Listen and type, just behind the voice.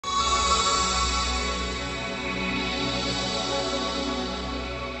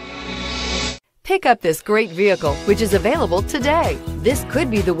Pick up this great vehicle, which is available today. This could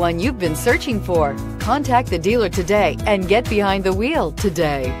be the one you've been searching for. Contact the dealer today and get behind the wheel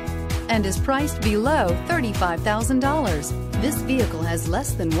today. And is priced below $35,000. This vehicle has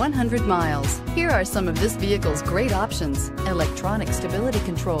less than 100 miles. Here are some of this vehicle's great options: electronic stability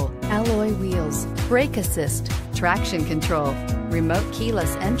control, alloy wheels, brake assist, traction control, remote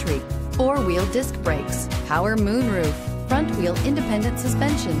keyless entry, four-wheel disc brakes, power moonroof, front wheel independent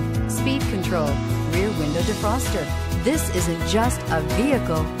suspension, speed control, rear window defroster. This isn't just a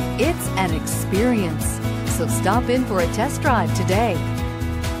vehicle, it's an experience. So stop in for a test drive today.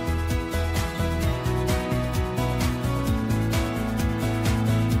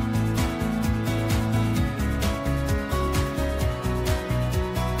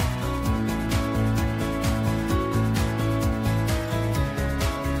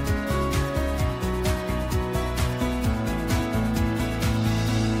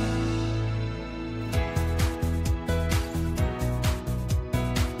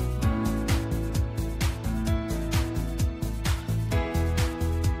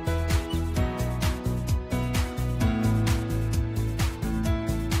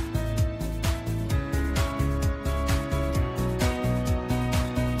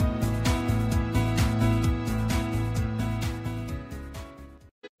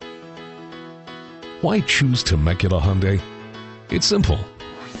 Why choose Temecula Hyundai? It's simple.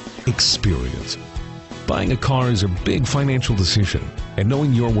 Experience. Buying a car is a big financial decision, and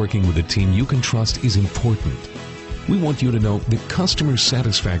knowing you're working with a team you can trust is important. We want you to know that customer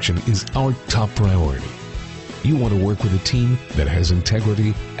satisfaction is our top priority. You want to work with a team that has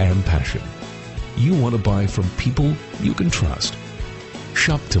integrity and passion. You want to buy from people you can trust.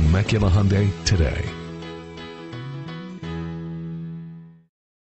 Shop Temecula Hyundai today.